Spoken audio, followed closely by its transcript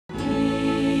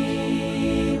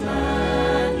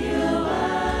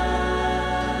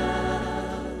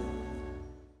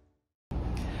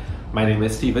My name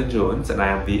is Stephen Jones and I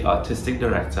am the Artistic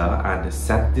Director and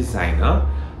Set Designer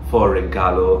for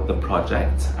Regalo, the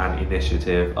project and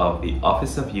initiative of the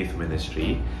Office of Youth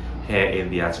Ministry here in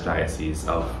the Archdiocese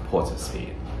of Port of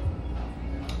Spain.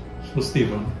 So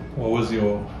Stephen, what was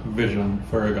your vision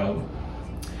for Regalo?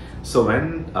 So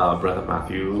when Brother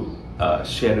Matthew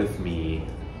shared with me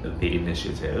the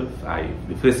initiative,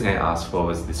 the first thing I asked for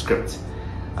was the script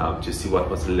to see what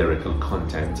was the lyrical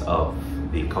content of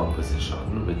the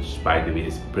composition, which by the way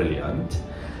is brilliant.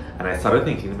 And I started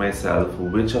thinking to myself,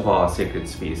 which of our sacred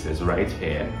spaces right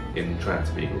here in Trinidad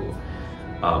and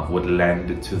Tobago would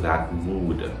lend to that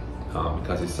mood,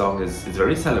 because the song is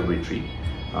very celebratory,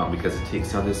 because it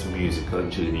takes you on this musical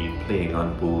journey playing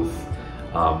on both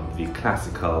the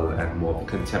classical and more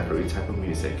contemporary type of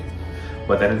music,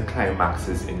 but then it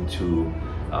climaxes into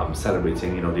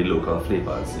celebrating, the local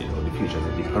flavors, the fusions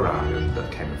of the parang and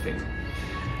that kind of thing.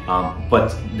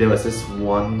 But there was this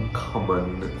one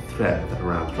common thread that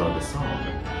ran throughout the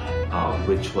song,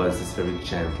 which was this very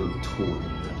gentle tone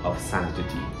of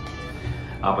sanctity.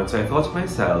 And so I thought to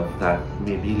myself that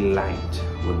maybe light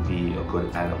would be a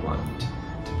good element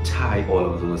to tie all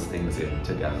of those things in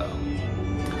together.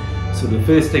 So the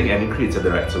first thing any creative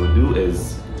director would do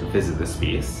is to visit the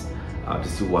space to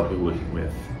see what we're working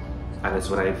with. And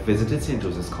it's when I visited St.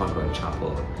 Joseph's Convent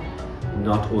Chapel,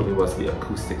 not only was the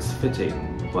acoustics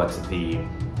fitting, but the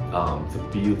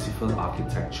beautiful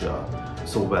architecture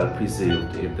so well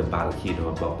preserved in the balcony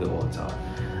above the altar.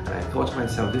 And I thought to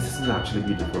myself, this is naturally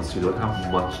beautiful, so you don't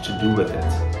have much to do with it.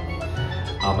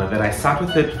 And then I sat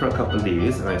with it for a couple of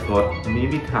days and I thought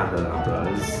maybe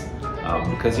candelabras,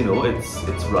 because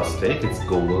it's rustic, it's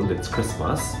gold, it's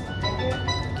Christmas.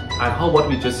 And how about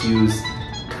we just use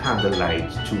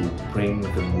candlelight to bring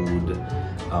the mood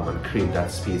and create that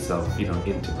space of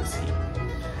intimacy.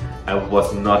 I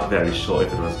was not very sure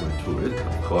if it was going to work.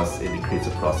 Of course, in the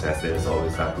creative process, there's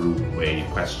always that room where you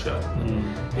question,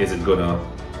 is it gonna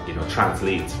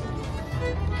translate?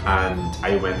 And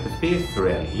I went with faith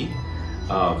really,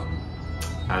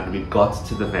 and we got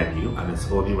to the venue, and it's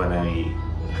only when I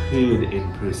heard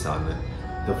in person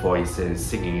the voices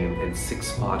singing in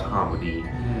 6-part harmony,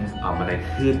 and I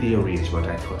heard the arrangement,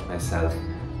 I thought to myself,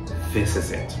 this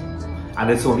is it. And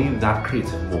it's only in that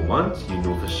creative moment you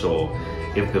know for sure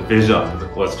if the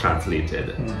vision was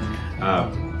translated.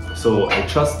 So I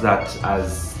trust that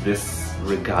as this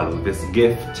regalo, this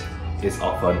gift is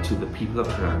offered to the people of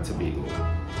Trinidad and Tobago,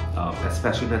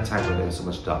 especially in a time when there is so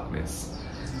much darkness,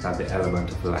 that the element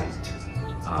of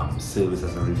light serves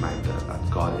as a reminder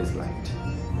that God is light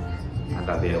and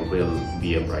that there will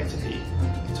be a brighter day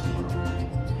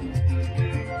tomorrow.